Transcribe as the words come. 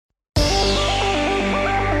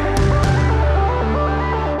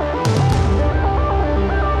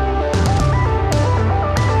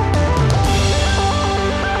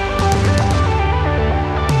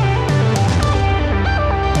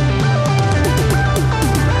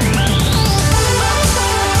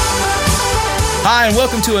Hi, and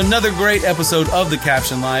welcome to another great episode of The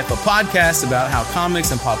Caption Life, a podcast about how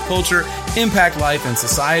comics and pop culture impact life and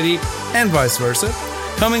society, and vice versa.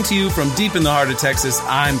 Coming to you from deep in the heart of Texas,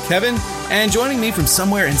 I'm Kevin, and joining me from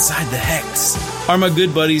somewhere inside the Hex are my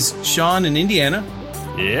good buddies Sean in Indiana.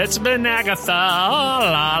 It's been Agatha all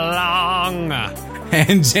along.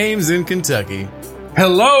 And James in Kentucky.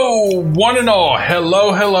 Hello, one and all.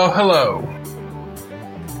 Hello, hello, hello.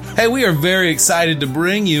 Hey, we are very excited to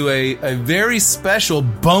bring you a very special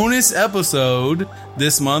bonus episode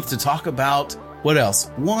this month to talk about, what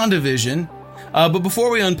else? WandaVision. But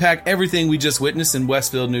before we unpack everything we just witnessed in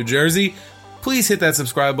Westfield, New Jersey, please hit that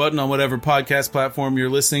subscribe button on whatever podcast platform you're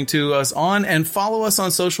listening to us on, and follow us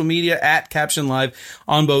on social media at Caption Live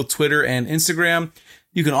on both Twitter and Instagram.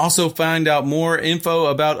 You can also find out more info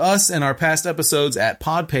about us and our past episodes at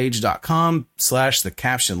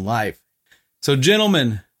podpage.com/thecaptionlife. So,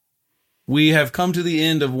 gentlemen, we have come to the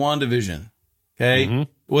end of WandaVision. Okay. Mm-hmm.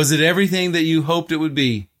 Was it everything that you hoped it would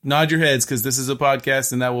be? Nod your heads, because this is a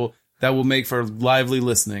podcast and that will make for lively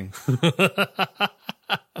listening.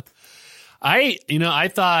 I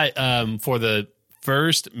thought for the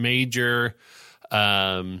first major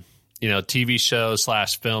TV show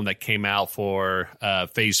 / film that came out for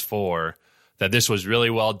phase 4, that this was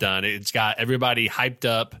really well done. It's got everybody hyped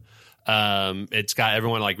up. It's got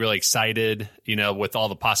everyone like really excited, with all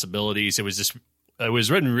the possibilities. It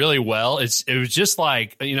was written really well. It was just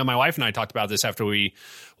like, my wife and I talked about this after we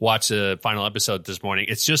watched the final episode this morning.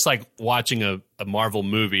 It's just like watching a Marvel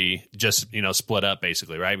movie, just, split up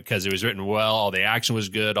basically, right? Because it was written well. All the action was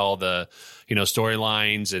good. All the,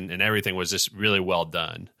 storylines and everything was just really well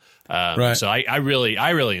done. Right. So I really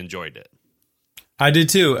enjoyed it. I did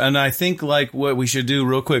too, and I think like what we should do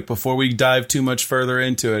real quick before we dive too much further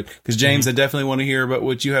into it, because James, I definitely want to hear about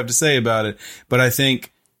what you have to say about it, but I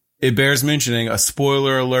think it bears mentioning a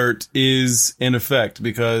spoiler alert is in effect,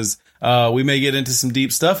 because we may get into some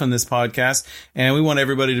deep stuff in this podcast, and we want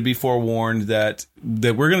everybody to be forewarned that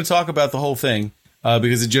we're going to talk about the whole thing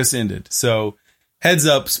because it just ended. So heads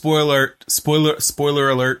up, spoiler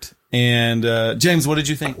alert. And James, what did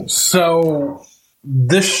you think? So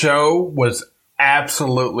this show was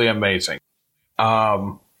absolutely amazing.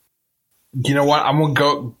 You know what? I'm going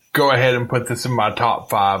to go ahead and put this in my top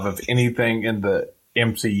 5 of anything in the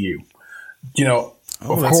MCU. Of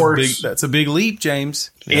course, that's a big leap, James.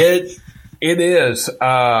 Yeah. It is.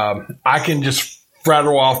 I can just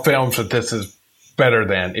rattle off films that this is better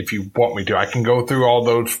than if you want me to. I can go through all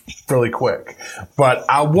those really quick, but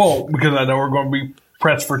I won't, because I know we're going to be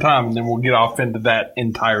pressed for time, and then we'll get off into that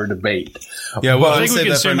entire debate. Yeah, well, I think we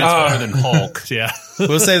can assume it's better than Hulk. Yeah,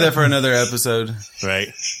 we'll save that for another episode.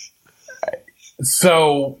 Right.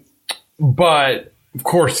 So, but of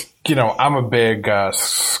course, I'm a big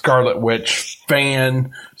Scarlet Witch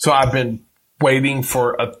fan, so I've been waiting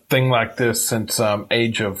for a thing like this since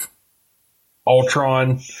Age of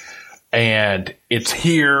Ultron, and it's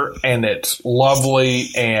here, and it's lovely,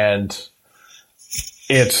 and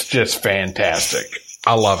it's just fantastic.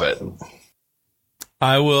 I love it.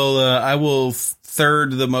 I will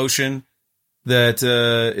third the motion that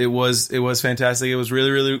it was fantastic. It was really,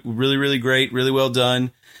 really, really, really great. Really well done.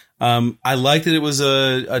 I liked that it was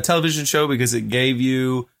a television show because it gave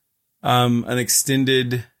you an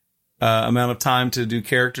extended amount of time to do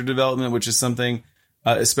character development, which is something,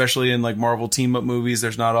 especially in like Marvel team up movies,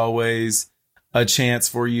 there's not always a chance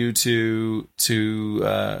for you to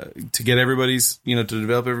get everybody's, to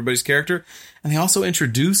develop everybody's character. And they also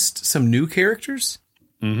introduced some new characters.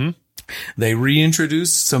 Mm-hmm. They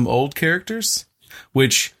reintroduced some old characters,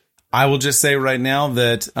 which I will just say right now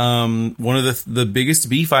that one of the biggest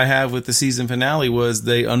beef I have with the season finale was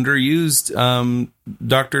they underused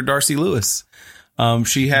Dr. Darcy Lewis.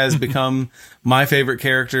 She has become my favorite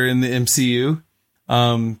character in the MCU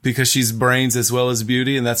because she's brains as well as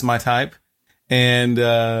beauty, and that's my type. And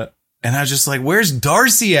I was just like, where's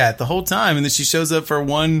Darcy at the whole time? And then she shows up for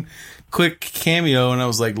one quick cameo, and I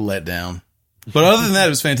was like, let down. But other than that, it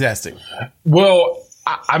was fantastic. Well,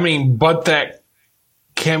 I mean, but that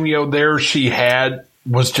cameo there she had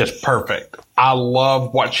was just perfect. I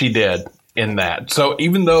love what she did in that. So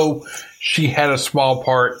even though she had a small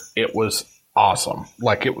part, it was awesome.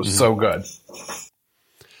 Like, it was so good.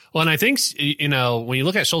 Well, and I think, when you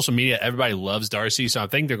look at social media, everybody loves Darcy. So I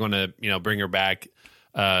think they're going to, bring her back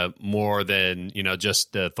more than,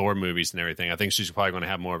 just the Thor movies and everything. I think she's probably going to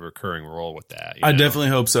have more of a recurring role with that. I definitely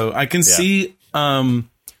hope so. I can see, the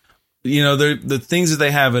things that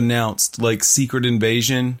they have announced, like Secret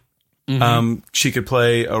Invasion. She could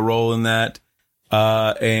play a role in that.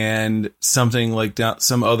 And something like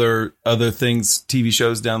some other things, TV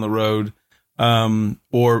shows down the road.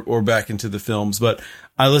 or back into the films. But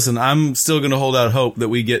I'm still going to hold out hope that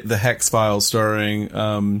we get the Hex Files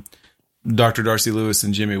starring Dr. Darcy Lewis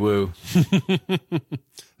and Jimmy Woo.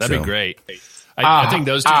 That'd be great. I think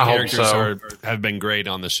those two characters have been great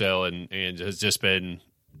on the show, and has just been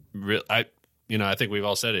real. I think we've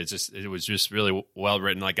all said it. It was just really well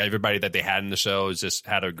written. Like everybody that they had in the show has just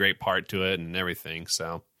had a great part to it and everything.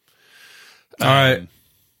 So, all right.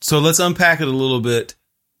 So let's unpack it a little bit.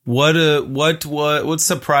 What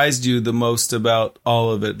surprised you the most about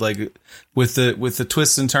all of it? Like with the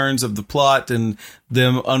twists and turns of the plot and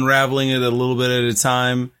them unraveling it a little bit at a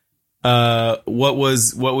time. What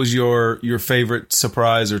was your favorite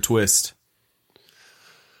surprise or twist?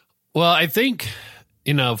 Well, I think,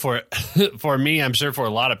 for me, I'm sure for a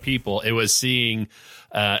lot of people, it was seeing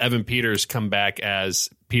Evan Peters come back as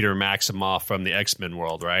Peter Maximoff from the X-Men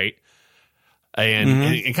world, right?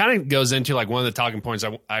 And it kind of goes into like one of the talking points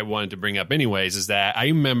I wanted to bring up anyways, is that I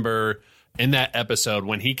remember in that episode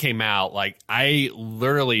when he came out, like I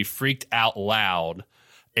literally freaked out loud,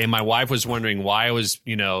 and my wife was wondering why I was,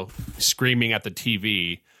 screaming at the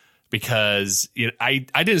TV, because I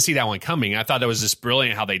didn't see that one coming. I thought that was just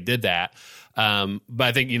brilliant how they did that. But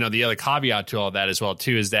I think, the other caveat to all that as well,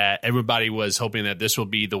 too, is that everybody was hoping that this will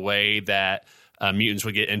be the way that mutants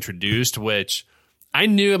would get introduced, which I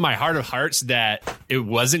knew in my heart of hearts that it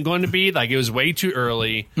wasn't going to be. Like, it was way too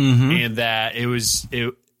early, and that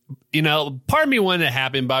part of me wanted to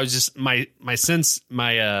happen, but I was just, my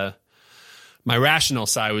rational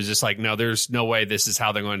side was just like, no, there's no way this is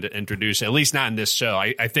how they're going to introduce it, at least not in this show.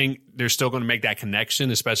 I think they're still going to make that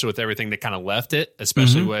connection, especially with everything that kind of left it,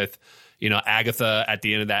 especially with, Agatha at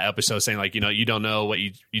the end of that episode saying like, you don't know what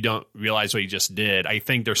you don't realize what you just did. I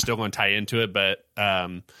think they're still going to tie into it, but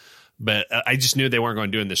I just knew they weren't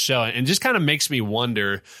going to do it in the show. And it just kind of makes me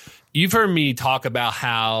wonder, you've heard me talk about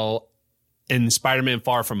how in Spider-Man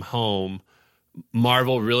Far From Home,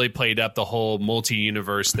 Marvel really played up the whole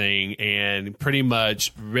multi-universe thing and pretty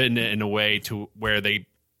much written it in a way to where they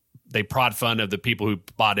prod fun of the people who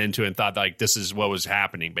bought into it and thought like this is what was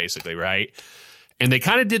happening, basically, right? And they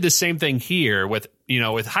kind of did the same thing here with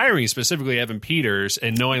hiring specifically Evan Peters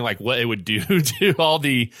and knowing like what it would do to all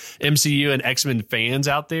the MCU and X-Men fans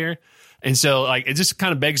out there. And so like it just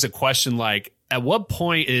kind of begs the question, like at what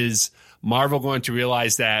point is Marvel going to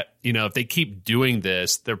realize that, if they keep doing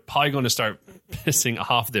this, they're probably going to start pissing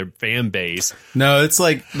off their fan base? No, it's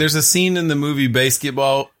like there's a scene in the movie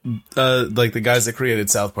Basketball, like the guys that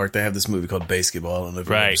created South Park, they have this movie called Basketball. I don't know if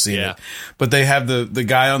you've ever seen it. But they have the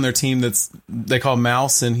guy on their team they call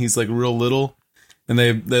Mouse, and he's like real little. And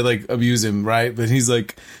they like abuse him, right? But he's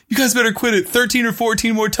like, you guys better quit it 13 or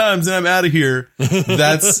 14 more times and I'm out of here.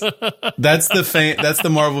 That's the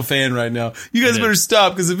Marvel fan right now. You guys better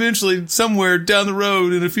stop, because eventually somewhere down the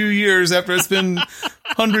road in a few years after I spend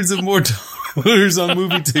hundreds of more dollars on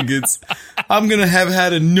movie tickets, I'm going to have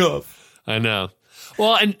had enough. I know.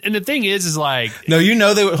 Well, and the thing is like, no,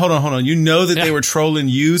 they were, hold on. That they were trolling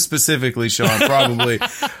you specifically, Sean, probably.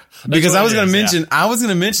 Because I was going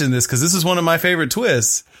to mention this because this is one of my favorite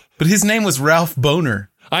twists, but his name was Ralph Boner.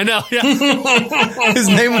 I know. Yeah. His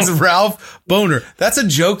name was Ralph Boner. That's a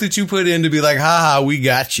joke that you put in to be like, haha, we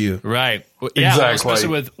got you. Right. Yeah. Exactly.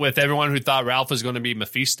 Especially with everyone who thought Ralph was going to be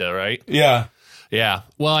Mephisto, right? Yeah. Yeah.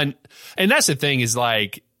 Well, and that's the thing is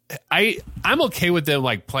like, I'm okay with them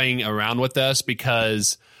like playing around with us,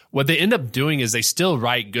 because what they end up doing is they still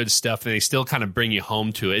write good stuff and they still kind of bring you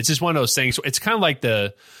home to it. It's just one of those things. It's kind of like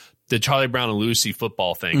the Charlie Brown and Lucy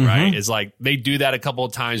football thing, right? It's like they do that a couple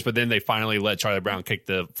of times, but then they finally let Charlie Brown kick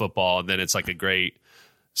the football, and then it's like a great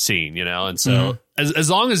scene, And so as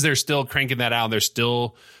long as they're still cranking that out and they're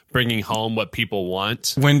still bringing home what people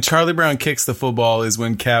want. When Charlie Brown kicks the football is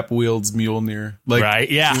when Cap wields Mjolnir. Like,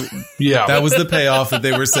 right? Yeah. Yeah. That was the payoff that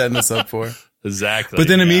they were setting us up for. Exactly. But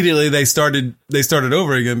then immediately they started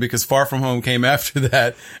over again, because Far From Home came after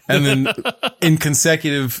that. And then in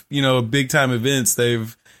consecutive, big time events,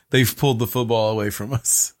 they've pulled the football away from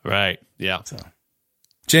us. Right. Yeah. So,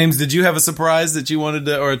 James, did you have a surprise that you wanted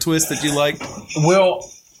to, or a twist that you liked?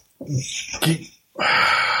 Well,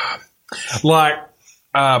 like,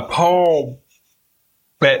 Paul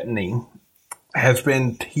Bettany has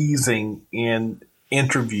been teasing in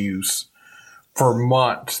interviews for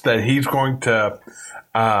months that he's going to,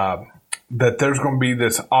 that there's going to be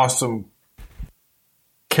this awesome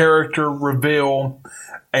character reveal.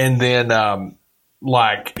 And then,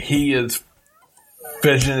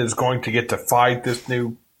 Vision is going to get to fight this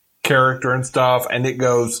new character and stuff. And it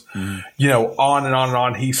goes, on and on and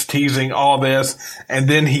on. He's teasing all this. And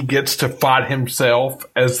then he gets to fight himself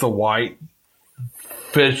as the White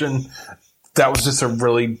Vision. that was just a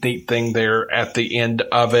really neat thing there at the end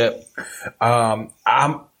of it.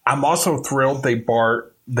 I'm also thrilled they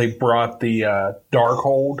brought the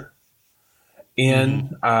Darkhold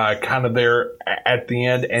in kind of there at the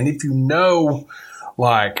end. And if you know,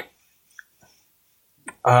 like,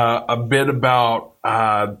 a bit about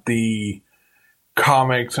the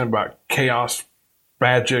comics and about chaos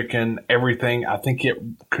magic and everything, I think it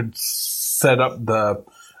could set up the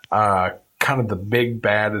kind of the big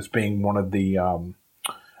bad as being one of the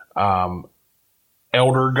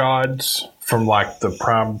elder gods from like the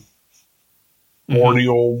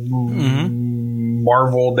primordial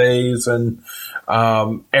Marvel days and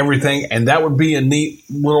everything. And that would be a neat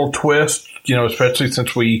little twist, you know, especially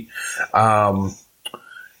since we,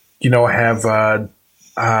 you know, have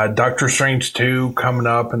Doctor Strange 2 coming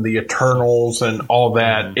up and the Eternals and all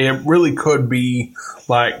that. It really could be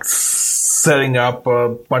like setting up a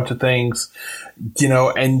bunch of things, you know,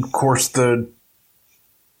 and of course the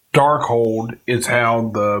Darkhold is how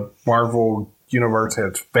the Marvel universe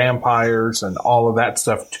has vampires and all of that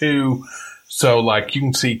stuff too. So like you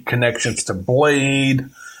can see connections to Blade,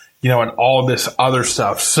 you know, and all this other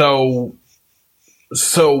stuff. So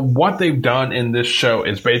what they've done in this show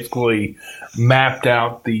is basically mapped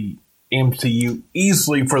out the MCU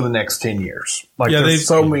easily for the next 10 years. Like there's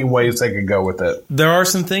so many ways they could go with it. There are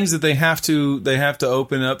some things that they have to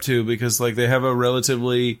open up to because like they have a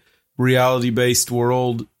relatively reality based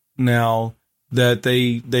world now that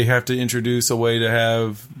they have to introduce a way to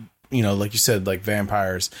have, you know, like you said, like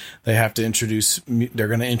vampires. They have to they're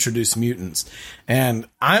going to introduce mutants. And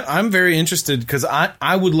I'm very interested because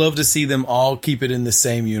I would love to see them all keep it in the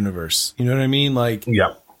same universe. You know what I mean? Like,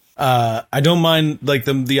 yeah. I don't mind like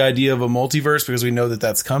the idea of a multiverse because we know that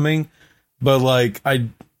that's coming, but like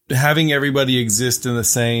having everybody exist in the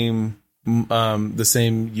same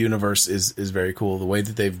universe is very cool. The way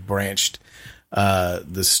that they've branched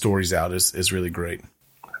the stories out is really great.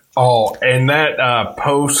 Oh, and that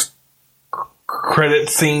post credit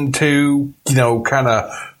scene too, you know, kind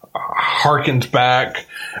of harkens back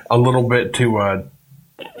a little bit to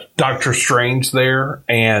Doctor Strange there,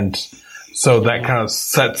 and so that kind of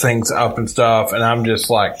sets things up and stuff. And I'm just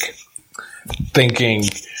like thinking,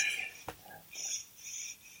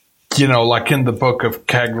 you know, like in the book of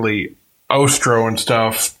Cagliostro and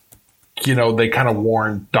stuff, you know, they kind of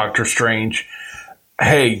warned Doctor Strange,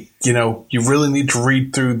 hey, you know, you really need to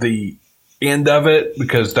read through the end of it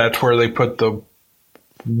because that's where they put the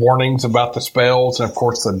warnings about the spells. And of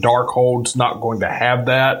course the Darkhold's not going to have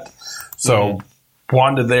that. So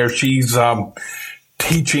Wanda there, she's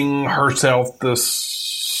teaching herself the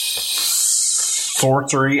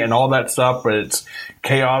sorcery and all that stuff, but it's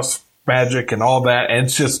chaos magic and all that. And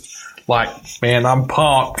it's just like, man, I'm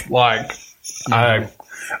pumped. Like I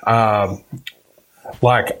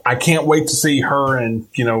can't wait to see her and,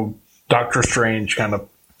 you know, Doctor Strange kind of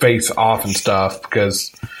face off and stuff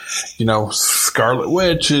because, you know, Scarlet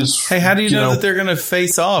Witch is... Hey, how do you know that they're going to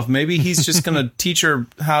face off? Maybe he's just going to teach her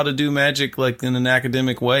how to do magic like in an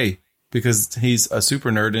academic way because he's a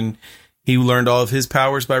super nerd and he learned all of his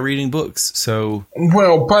powers by reading books. So,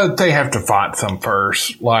 well, but they have to fight some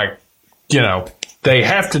first. Like, you know, they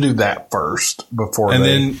have to do that first before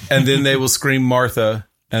then they will scream Martha.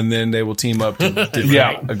 And then they will team up to defeat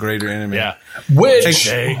a greater enemy. Yeah. Which,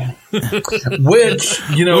 you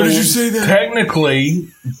know, what did you say there? Technically,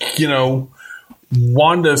 you know,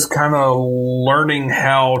 Wanda's kind of learning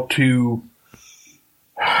how to,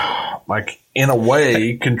 like, in a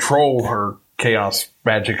way, control her chaos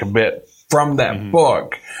magic a bit from that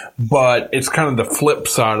book. But it's kind of the flip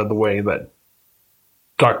side of the way that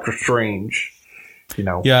Doctor Strange, you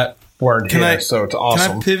know, learned his. So it's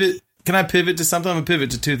awesome. Can I pivot to something? I'm going to pivot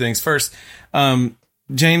to two things. First,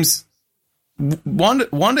 James,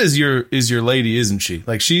 Wanda is your lady, isn't she?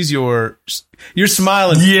 Like you're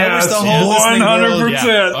smiling. Yes, 100%.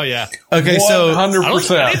 Yeah. Oh yeah. Okay, so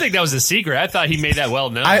 100%. I didn't think that was a secret. I thought he made that well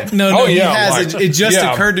known. He has. It just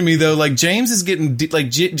occurred to me though. Like James is getting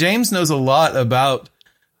James knows a lot about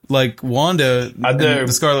like Wanda, the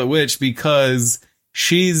Scarlet Witch, because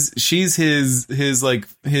she's his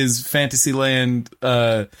Fantasyland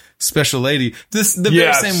special lady. The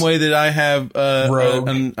very same way that I have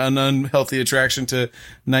an unhealthy attraction to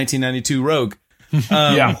 1992 Rogue.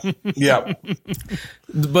 Yeah.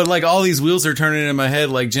 But like all these wheels are turning in my head.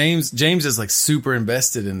 Like James is like super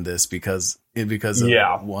invested in this because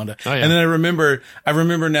of Wanda. Oh, yeah. And then I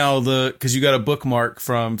remember now because you got a bookmark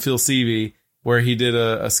from Phil Seavey where he did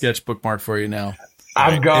a sketch bookmark for you now.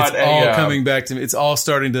 I've got it's all coming back to me. It's all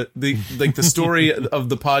starting to the story of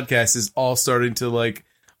the podcast is all starting to like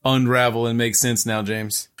unravel and make sense now,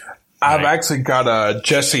 James. I've actually got a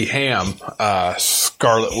Jesse Ham,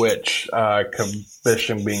 Scarlet Witch,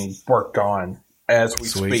 commission being worked on as we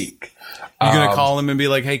speak. You're going to call him and be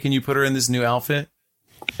like, hey, can you put her in this new outfit?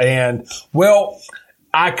 And, well,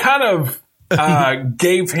 I kind of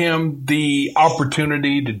gave him the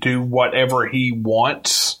opportunity to do whatever he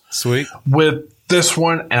wants. Sweet. With this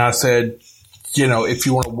one. And I said, you know, if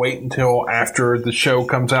you want to wait until after the show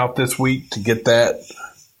comes out this week to get that,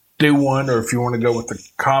 do one. Or if you want to go with the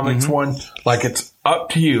comics one, like, it's up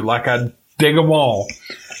to you. Like, I dig them all.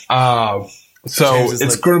 So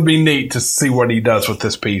it's going to be neat to see what he does with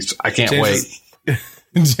this piece. I can't wait.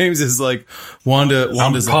 James is like,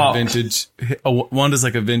 Wanda's like a vintage. Wanda's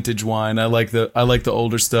like a vintage wine. I like the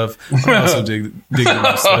older stuff. I also dig the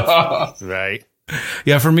new stuff. Right.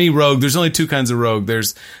 Yeah, for me, Rogue. There's only two kinds of Rogue.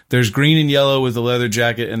 There's green and yellow with a leather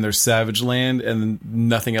jacket, and there's Savage Land, and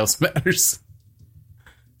nothing else matters.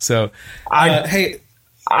 So, I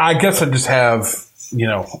guess I just have, you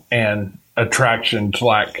know, an attraction to,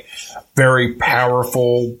 like, very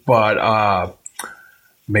powerful, but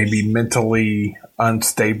maybe mentally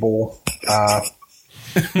unstable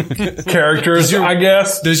characters, I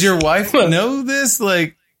guess. Does your wife know this?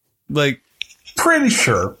 Like, pretty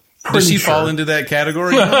sure. Does she fall into that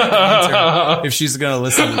category? If she's going to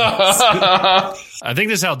listen to this. I think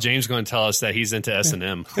this is how James is going to tell us that he's into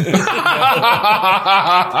S&M.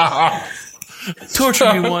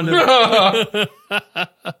 Torture me, Wanda.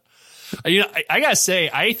 You know, I gotta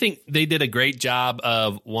say, I think they did a great job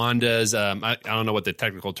of Wanda's. I don't know what the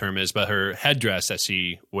technical term is, but her headdress that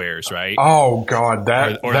she wears, right? Oh God,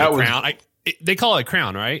 that the crown. They call it a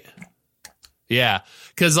crown, right? Yeah,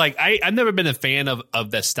 because like I've never been a fan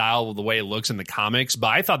of the style, the way it looks in the comics, but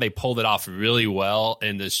I thought they pulled it off really well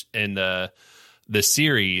in the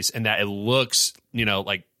series, and that it looks, you know,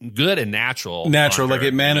 like good and natural. Like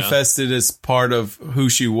it manifested as part of who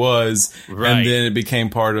she was, right, and then it became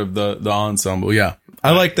part of the ensemble. Yeah,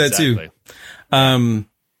 I like that too. You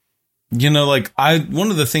know, like one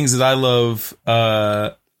of the things that I love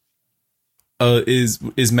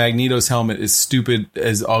is Magneto's helmet is stupid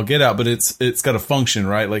as all get out, but it's got a function,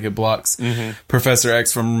 right? Like it blocks Professor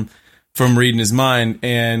X from reading his mind.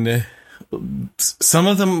 And some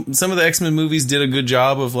of the X-Men movies did a good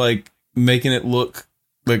job of like making it look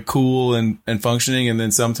like cool and functioning. And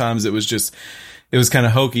then sometimes it was kind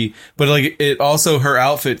of hokey, but like it also, her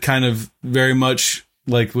outfit kind of very much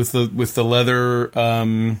like with the leather,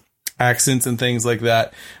 accents and things like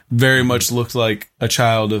that, very much looked like a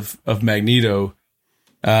child of Magneto,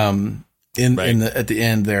 at the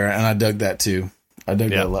end there. And I dug that too. I dug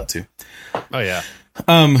that a lot too. Oh yeah.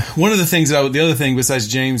 One of the things the other thing besides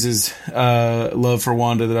James's love for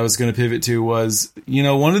Wanda that I was going to pivot to was, you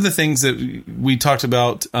know, one of the things that we talked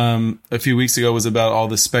about a few weeks ago was about all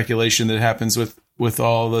the speculation that happens with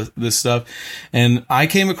all this stuff. And I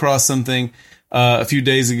came across something a few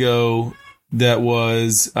days ago that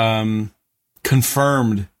was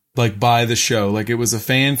confirmed like by the show. Like it was a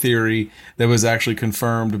fan theory that was actually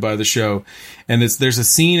confirmed by the show. And there's a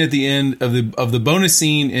scene at the end of the bonus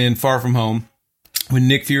scene in Far From Home when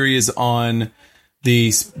Nick Fury is on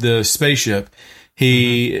the spaceship.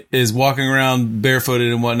 He is walking around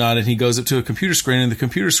barefooted and whatnot, and he goes up to a computer screen, and the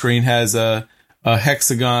computer screen has a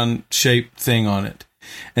hexagon shaped thing on it.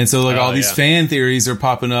 And so like all these fan theories are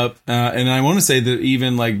popping up. And I want to say that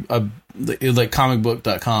even like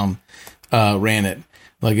comicbook.com ran it.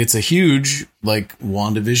 Like it's a huge like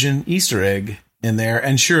WandaVision Easter egg in there.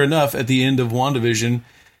 And sure enough, at the end of WandaVision,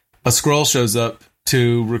 a Skrull shows up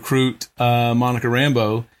to recruit Monica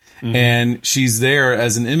Rambeau, and she's there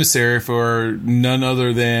as an emissary for none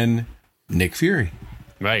other than Nick Fury.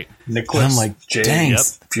 Right. Nicholas and I'm like, dang,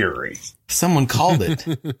 Fury. Someone called it.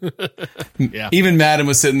 Yeah. Even Madden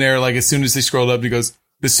was sitting there, like, as soon as they scrolled up, he goes,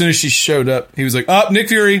 as soon as she showed up, he was like, Nick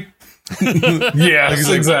Fury. Yes,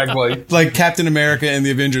 exactly. Like Captain America and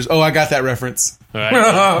the Avengers. Oh, I got that reference.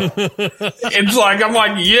 Right. It's like, I'm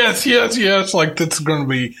like, yes. Like, that's going to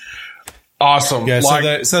be awesome. Yeah,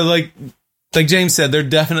 so like James said, they're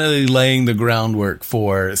definitely laying the groundwork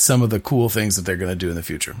for some of the cool things that they're going to do in the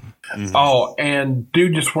future. Mm-hmm. Oh, and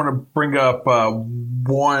do just want to bring up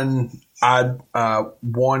one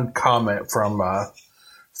comment from a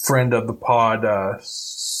friend of the pod,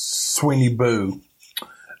 Sweeney Boo.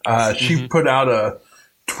 She put out a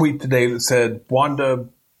tweet today that said, Wanda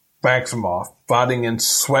Maximoff fighting in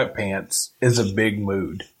sweatpants is a big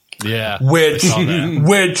mood. Yeah. Which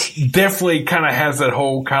definitely kind of has that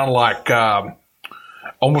whole kind of like,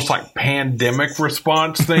 almost like pandemic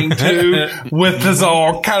response thing too, with us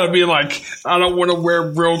all kind of being like, I don't want to wear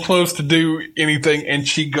real clothes to do anything. And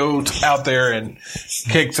she goes out there and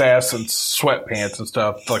kicks ass in sweatpants and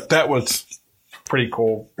stuff. Like that was pretty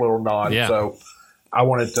cool little nod. Yeah. So I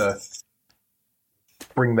wanted to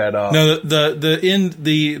bring that up. No,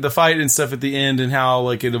 the fight and stuff at the end and how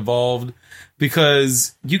like it evolved,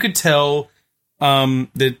 because you could tell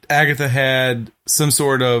that Agatha had some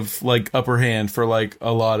sort of like upper hand for like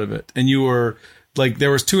a lot of it, and you were like, there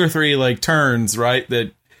was 2 or 3 like turns, right?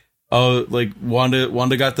 That like Wanda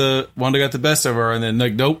got the best of her, and then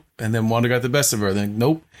like nope, and then Wanda got the best of her, and then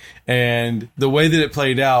nope, and the way that it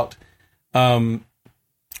played out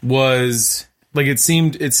was like it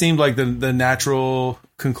seemed like the natural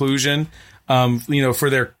conclusion, for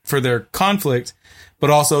their conflict, but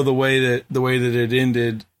also the way that it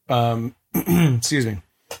ended. Excuse me.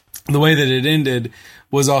 The way that it ended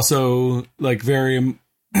was also like very.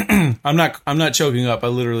 I'm not choking up. I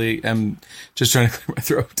literally am just trying to clear my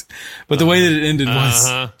throat. But the way that it ended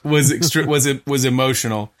was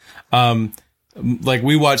emotional. Like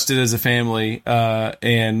we watched it as a family,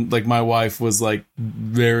 and like my wife was like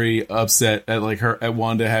very upset at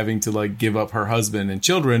Wanda having to like give up her husband and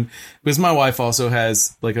children, because my wife also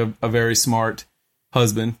has like a very smart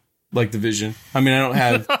husband, like the Vision. I mean,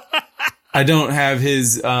 I don't have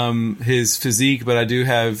his physique, but I do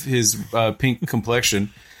have his pink complexion.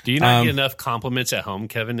 Do you not get enough compliments at home,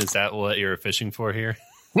 Kevin? Is that what you're fishing for here?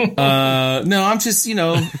 No, I'm just,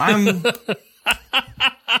 I'm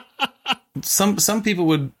some people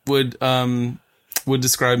would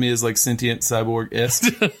describe me as like sentient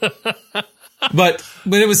cyborg-esque. But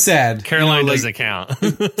it was sad. Caroline doesn't count.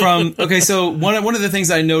 So one of the things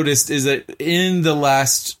I noticed is that in the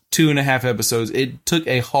last 2.5 episodes, it took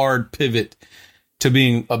a hard pivot to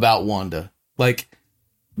being about Wanda. Like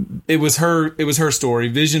it was her story.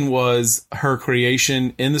 Vision was her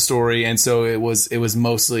creation in the story, and so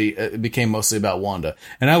it became mostly about Wanda.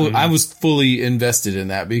 And I was fully invested in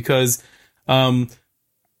that, because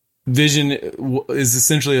Vision is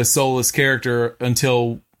essentially a soulless character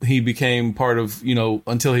until he became part of,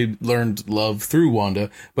 until he learned love through Wanda.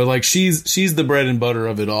 But like she's the bread and butter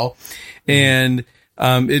of it all. And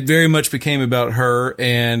it very much became about her.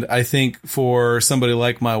 And I think for somebody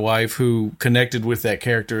like my wife, who connected with that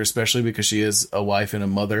character, especially because she is a wife and a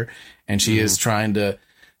mother, and she is trying to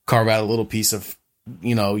carve out a little piece of,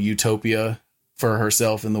 utopia for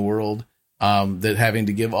herself in the world, that having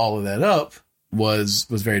to give all of that up was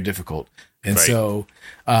very difficult. And right. So,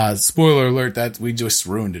 spoiler alert, that we just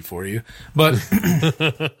ruined it for you. But,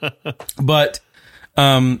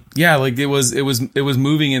 yeah, like it was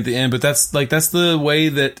moving at the end, but that's the way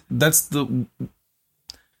that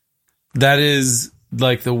is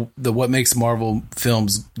like the what makes Marvel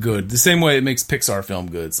films good. The same way it makes Pixar film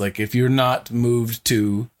good. It's like, if you're not moved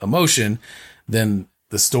to emotion, then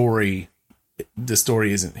the story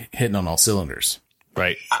isn't hitting on all cylinders.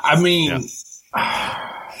 Right. I mean,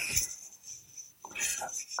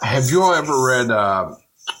 have you all ever read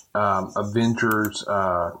Avengers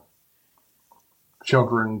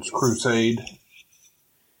Children's Crusade?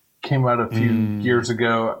 Came out a few years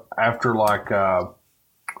ago after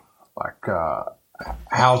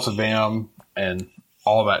House of M and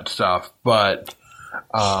all that stuff, but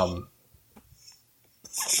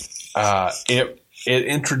it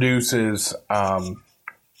introduces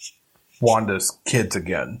Wanda's kids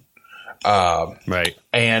again. Right.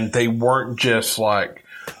 And they weren't just like,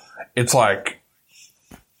 it's like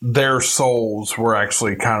their souls were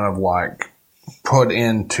actually kind of like put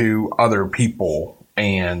into other people.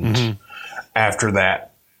 And after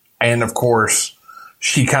that, and of course,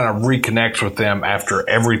 she kind of reconnects with them after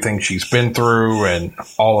everything she's been through and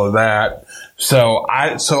all of that. So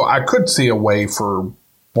I could see a way for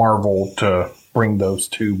Marvel to bring those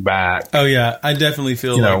two back. Oh yeah, I definitely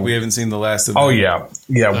feel like we haven't seen the last of them. Oh yeah,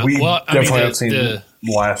 we definitely haven't seen the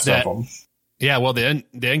last of them. Yeah, well, the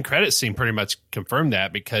end credits scene pretty much confirmed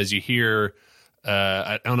that, because you hear,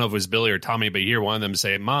 I don't know if it was Billy or Tommy, but you hear one of them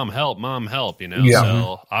say, "Mom, help! Mom, help!" Yeah.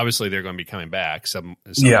 So obviously they're going to be coming back some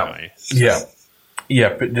way. So. Yeah.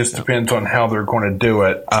 It just depends on how they're going to do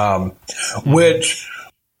it. Which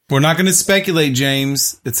we're not going to speculate,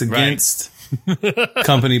 James. It's against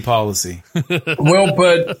company policy. Well,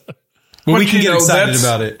 but we can get excited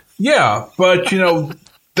about it. Yeah, but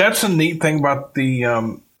that's a neat thing about the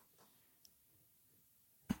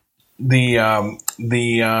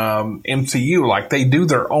MCU. Like, they do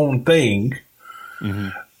their own thing,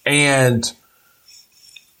 and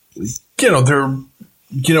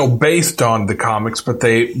they're based on the comics, but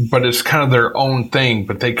it's kind of their own thing.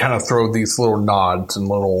 But they kind of throw these little nods and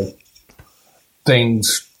little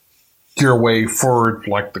things gear way for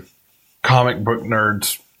like the comic book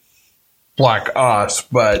nerds like us,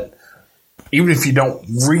 but even if you don't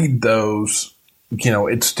read those,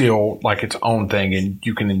 it's still like its own thing and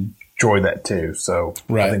you can enjoy that too. So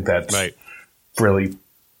I think that's really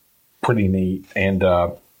pretty neat. And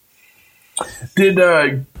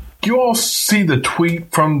did you all see the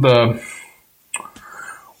tweet from the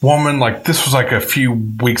woman? Like, this was like a few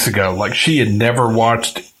weeks ago. Like, she had never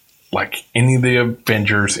watched like any of the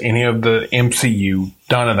Avengers, any of the MCU,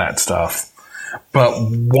 none of that stuff, but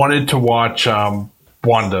wanted to watch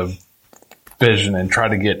WandaVision and try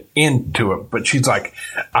to get into it. But she's like,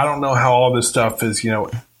 I don't know how all this stuff is,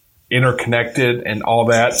 interconnected and all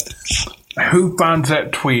that. Who finds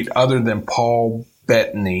that tweet other than Paul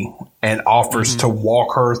Bettany and offers to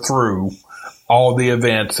walk her through all the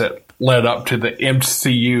events that led up to the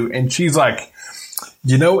MCU? And she's like,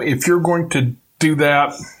 if you're going to do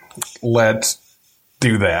that, let's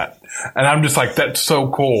do that. And I'm just like, that's so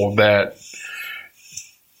cool that,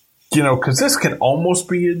 because this can almost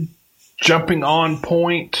be a jumping on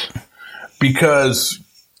point because,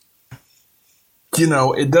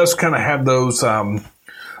 it does kind of have those,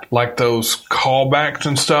 like those callbacks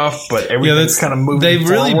and stuff, but everything's kind of moving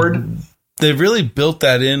forward. They've really built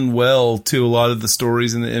that in well to a lot of the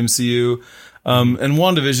stories in the MCU. And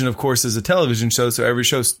WandaVision, of course, is a television show, so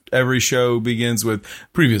every show begins with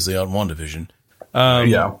previously on WandaVision.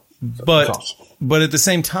 But at the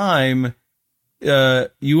same time,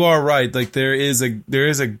 you are right. Like there is a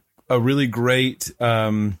really great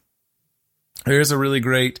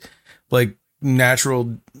like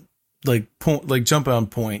natural point, like jump on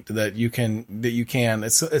point that you can.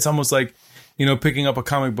 It's almost like picking up a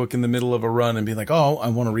comic book in the middle of a run and being like, oh, I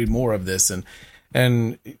want to read more of this, and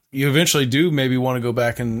you eventually do maybe want to go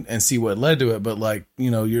back and see what led to it, but like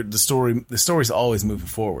the story's always moving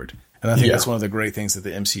forward, and I think that's one of the great things that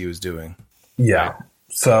the MCU is doing. Yeah.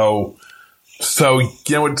 So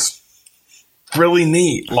it's really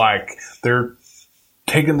neat. Like they're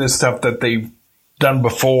taking this stuff that they've done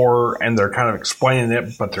before and they're kind of explaining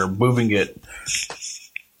it, but they're moving it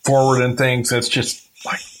forward and things. It's just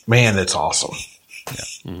like, man, it's awesome.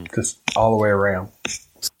 Yeah. Just all the way around.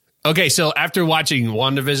 Okay, so after watching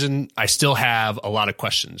WandaVision, I still have a lot of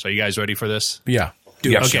questions. Are you guys ready for this? Yeah.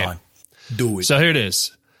 Do it, Sean. Do it. So here it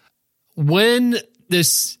is. When the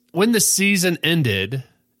season ended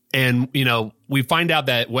and, we find out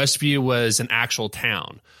that Westview was an actual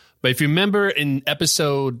town. But if you remember in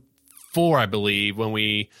episode 4, I believe, when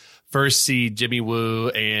we first see Jimmy Woo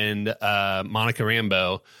and Monica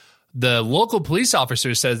Rambeau, the local police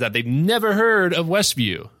officer says that they've never heard of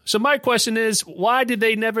Westview. So my question is, why did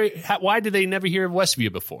they never hear of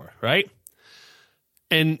Westview before, right?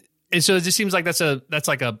 And so it just seems like that's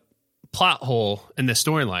like a plot hole in the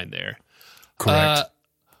storyline there. Correct.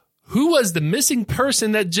 Who was the missing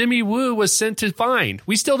person that Jimmy Woo was sent to find?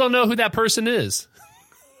 We still don't know who that person is.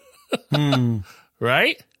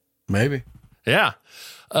 Right? Maybe. Yeah.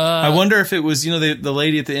 I wonder if it was, the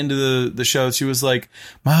lady at the end of the show, she was like,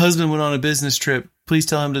 my husband went on a business trip. Please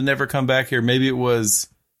tell him to never come back here. Maybe it was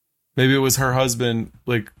her husband,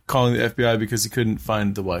 like, calling the FBI because he couldn't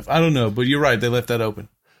find the wife. I don't know, but you're right. They left that open.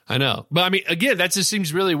 I know. But I mean, again, that just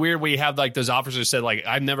seems really weird where you have like those officers said, like,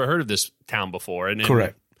 I've never heard of this town before. And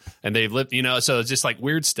correct. And they've lived, so it's just like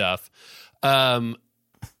weird stuff.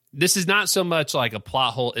 This is not so much like a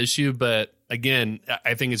plot hole issue, but again,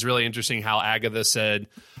 I think it's really interesting how Agatha said,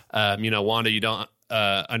 Wanda, you don't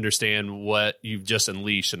understand what you've just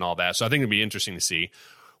unleashed and all that. So I think it'd be interesting to see.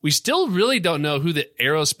 We still really don't know who the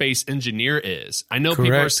aerospace engineer is. I know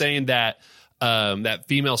people are saying that that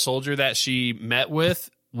female soldier that she met with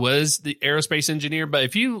was the aerospace engineer, but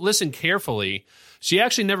if you listen carefully, she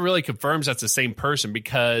actually never really confirms that's the same person,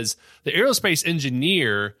 because the aerospace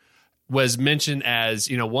engineer was mentioned as,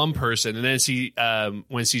 one person. And then she,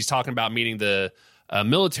 when she's talking about meeting the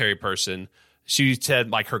military person, she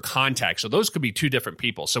said like her contact. So those could be two different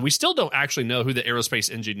people. So we still don't actually know who the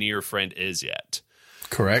aerospace engineer friend is yet.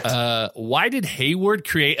 Correct. Why did Hayward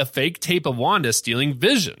create a fake tape of Wanda stealing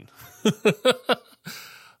Vision?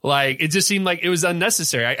 Like, it just seemed like it was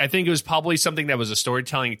unnecessary. I think it was probably something that was a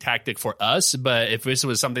storytelling tactic for us. But if this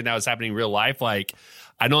was something that was happening in real life, like,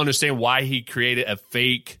 I don't understand why he created a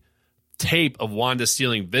fake tape of Wanda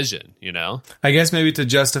stealing Vision, I guess maybe to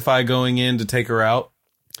justify going in to take her out.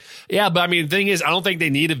 Yeah, but I mean, the thing is, I don't think they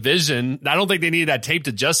needed Vision. I don't think they needed that tape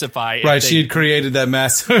to justify. Right, she had created that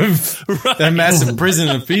massive, that massive prison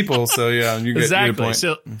of people. So yeah, you get your point.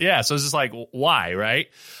 So yeah, so it's just like, why, right?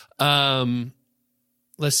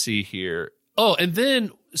 Let's see here. Oh, and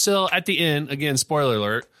then so at the end, again, spoiler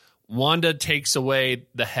alert: Wanda takes away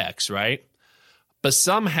the hex, right? but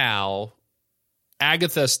somehow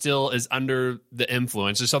Agatha still is under the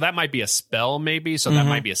influence. So that might be a spell, maybe. So that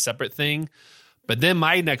might be a separate thing. But then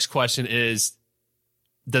my next question is,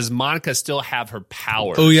 does Monica still have her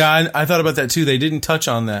powers? Oh, yeah. I thought about that, too. They didn't touch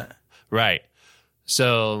on that. Right.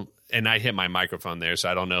 So, and I hit my microphone there, so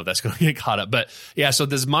I don't know if that's going to get caught up. But, yeah, so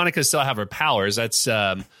does Monica still have her powers? That's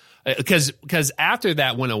because after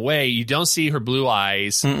that went away, you don't see her blue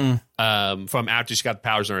eyes from after she got the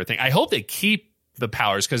powers and everything. I hope they keep the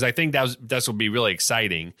powers, because I think that's will be really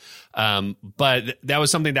exciting. But that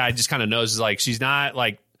was something that I just kind of noticed, is like, she's not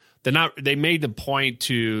like, they made the point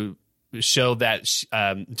to show that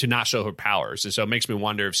to not show her powers, and so it makes me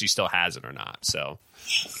wonder if she still has it or not. So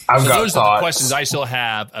those are the questions I still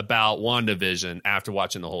have about WandaVision after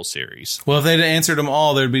watching the whole series. Well, if they'd answered them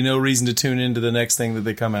all, there'd be no reason to tune into the next thing that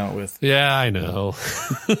they come out with. Yeah, I know.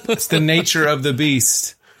 It's the nature of the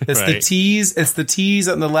beast. It's right. the tease. It's the tease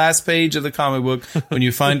on the last page of the comic book when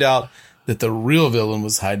you find out that the real villain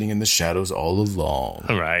was hiding in the shadows all along.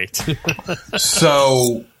 Right.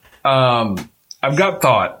 So, I've got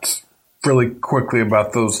thoughts really quickly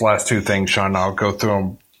about those last two things, Sean. I'll go through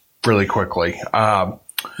them really quickly. I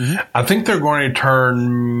think they're going to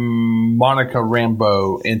turn Monica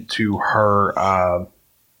Rambeau into her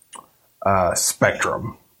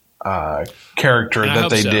Spectrum character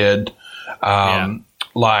that they did.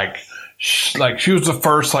 Like she was the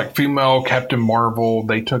first like female Captain Marvel.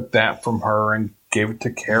 They took that from her and gave it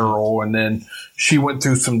to Carol, and then she went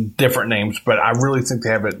through some different names, but I really think they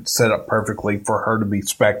have it set up perfectly for her to be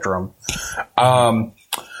Spectrum.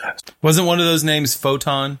 Wasn't one of those names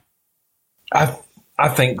Photon? I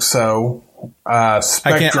think so.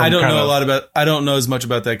 Spectrum I don't know as much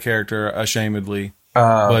about that character, ashamedly.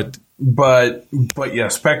 But yeah,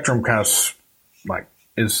 Spectrum kind of like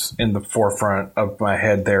is in the forefront of my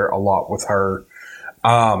head there a lot with her.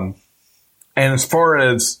 And as far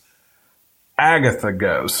as Agatha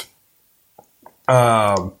goes,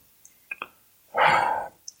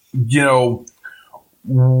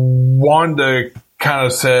 Wanda kind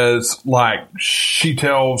of says, like, she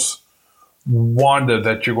tells Wanda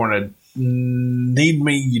that you're going to need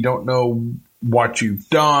me. You don't know what you've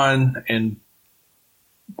done.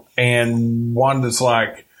 And Wanda's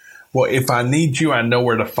like, well, if I need you, I know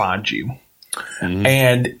where to find you.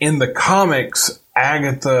 And in the comics,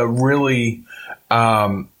 Agatha really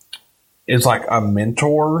is like a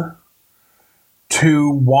mentor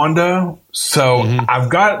to Wanda.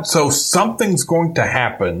 So something's going to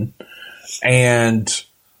happen, and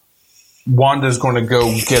Wanda's going to go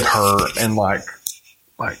get her and like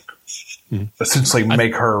essentially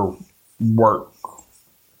make her work.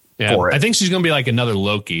 Yeah, for it. I think she's going to be like another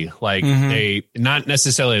Loki, like not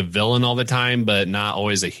necessarily a villain all the time, but not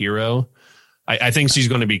always a hero. I think she's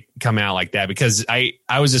going to come out like that, because I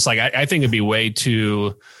was just like, I think it'd be way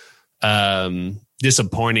too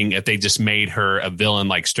disappointing if they just made her a villain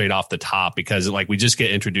like straight off the top, because like we just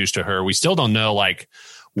get introduced to her. We still don't know like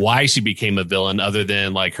why she became a villain, other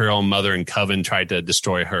than like her own mother and Coven tried to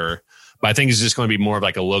destroy her. But I think it's just going to be more of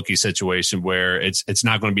like a Loki situation where it's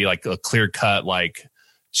not going to be like a clear cut like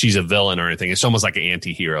she's a villain or anything. It's almost like an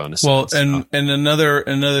anti-hero in a sense. Well, and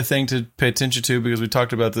another thing to pay attention to, because we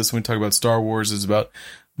talked about this when we talk about Star Wars, is about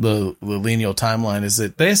the lineal timeline, is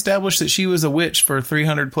that they established that she was a witch for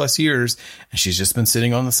 300 plus years, and she's just been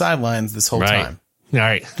sitting on the sidelines this whole time. All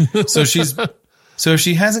right. So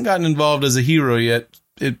she hasn't gotten involved as a hero yet.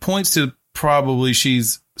 It points to probably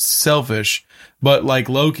she's selfish, but like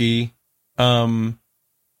Loki,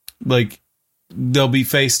 like they'll be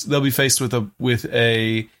faced with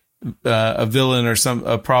a villain or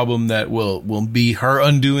a problem that will be her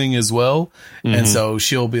undoing as well. And so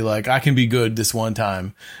she'll be like, I can be good this one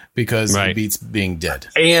time because it beats being dead.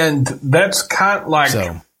 And that's kind of like,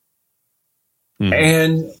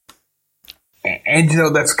 and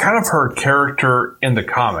that's kind of her character in the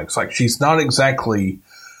comics. Like, she's not exactly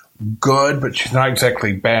good, but she's not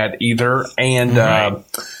exactly bad either. And,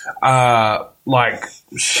 like,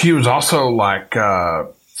 she was also like,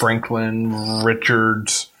 Franklin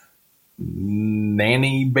Richards'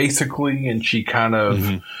 nanny, basically, and she kind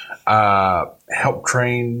of helped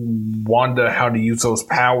train Wanda how to use those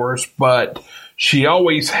powers. But she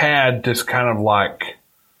always had this kind of like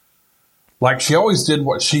she always did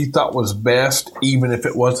what she thought was best, even if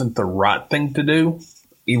it wasn't the right thing to do,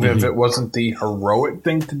 even if it wasn't the heroic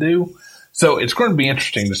thing to do. So it's going to be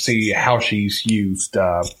interesting to see how she's used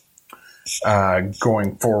going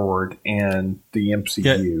forward in the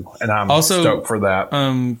MCU, and I'm also stoked for that.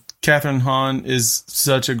 Catherine Hahn is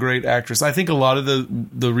such a great actress. I think a lot of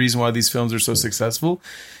the reason why these films are so successful,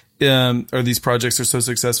 or these projects are so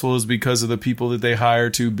successful, is because of the people that they hire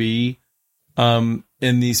to be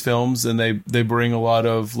in these films, and they bring a lot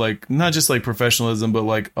of like not just like professionalism, but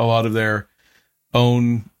like a lot of their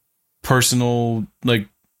own personal like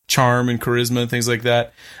charm and charisma and things like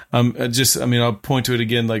that. I'll point to it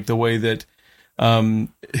again, like the way that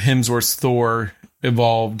Hemsworth's Thor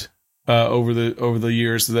evolved over the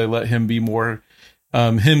years, so they let him be more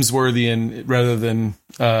Hemsworthian rather than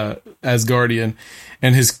Asgardian,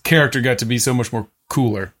 and his character got to be so much more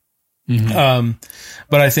cooler. Mm-hmm.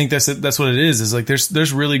 But I think that's what it is like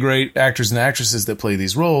there's really great actors and actresses that play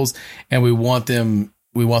these roles, and we want them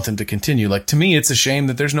to continue. Like, to me, it's a shame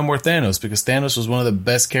that there's no more Thanos, because Thanos was one of the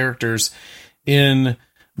best characters in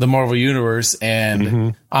the Marvel universe,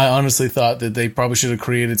 and I honestly thought that they probably should have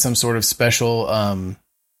created some sort of special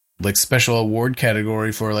award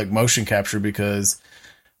category for like motion capture, because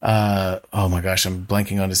oh my gosh, I'm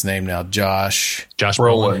blanking on his name now. Josh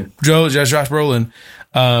Brolin. Josh Brolin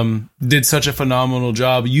did such a phenomenal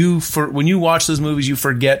job. When you watch those movies, you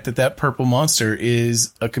forget that purple monster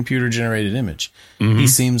is a computer generated image. He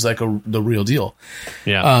seems like the real deal.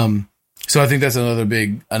 Yeah. So I think that's another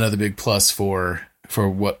big plus for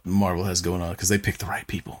what Marvel has going on, because they pick the right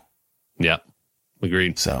people. Yeah.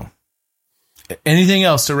 Agreed. So anything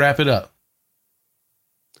else to wrap it up?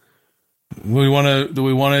 Do we want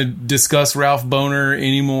to discuss Ralph Boner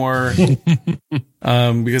anymore?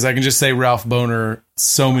 Because I can just say Ralph Boner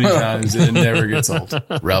so many times and it never gets old.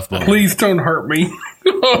 Ralph Boner. Please don't hurt me.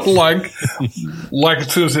 like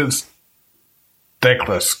as soon as his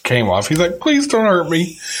necklace came off, he's like, please don't hurt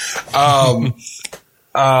me.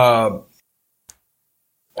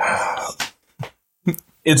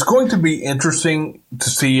 It's going to be interesting to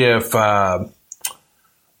see if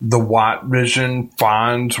the White Vision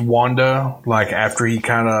finds Wanda, like after he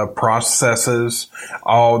kind of processes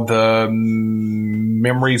all the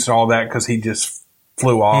memories and all that, because he just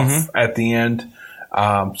flew off at the end.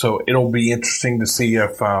 So it'll be interesting to see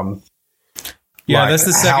if that's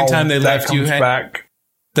the second time they left you back.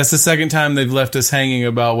 That's the second time they've left us hanging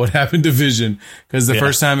about what happened to Vision, because the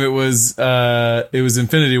first time it was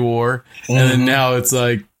Infinity War, and then now it's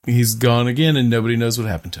like he's gone again and nobody knows what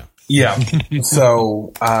happened to him. Yeah.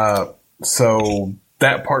 So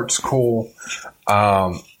that part's cool.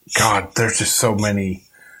 God, there's just so many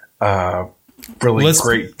really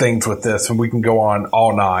great things with this, and we can go on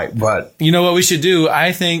all night. But you know what we should do?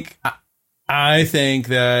 I think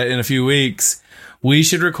that in a few weeks we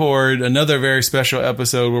should record another very special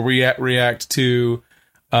episode where we react to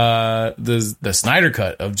the Snyder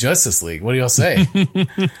cut of Justice League. What do y'all say?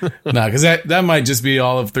 Because that might just be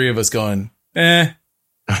all of three of us going, eh.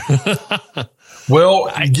 Well,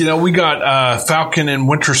 we got Falcon and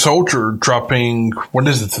Winter Soldier dropping. What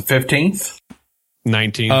is it? The 15th,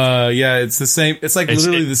 19th. Yeah, it's the same. It's like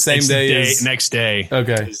literally the same day. Next day.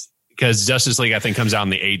 Okay, because Justice League I think comes out on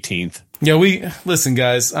the 18th. Yeah, listen,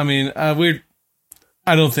 guys. I mean, I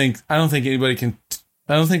don't think anybody can.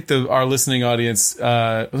 I don't think our listening audience.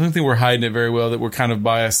 I don't think we're hiding it very well that we're kind of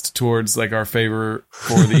biased towards like our favor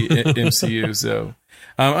for the MCU. So,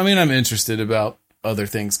 I'm interested about other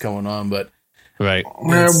things going on, but right.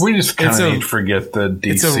 We just kind of need to forget the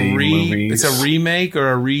DC movies. It's a remake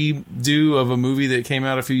or a redo of a movie that came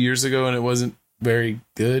out a few years ago, and it wasn't very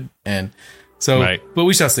good. And so, but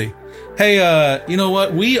we shall see. Hey, you know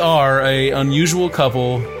what? We are a unusual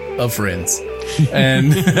couple of friends,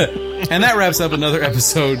 and and that wraps up another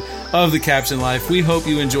episode of The Caption Life. We hope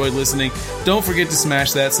you enjoyed listening. Don't forget to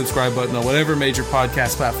smash that subscribe button on whatever major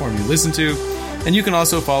podcast platform you listen to. And you can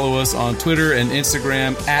also follow us on Twitter and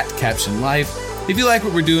Instagram at Caption Life. If you like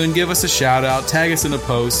what we're doing, give us a shout out, tag us in a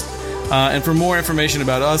post. And for more information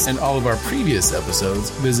about us and all of our previous episodes,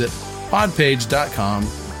 visit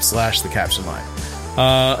podpage.com/The Caption Life.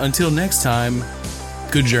 Until next time,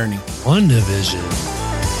 good journey. WandaVision.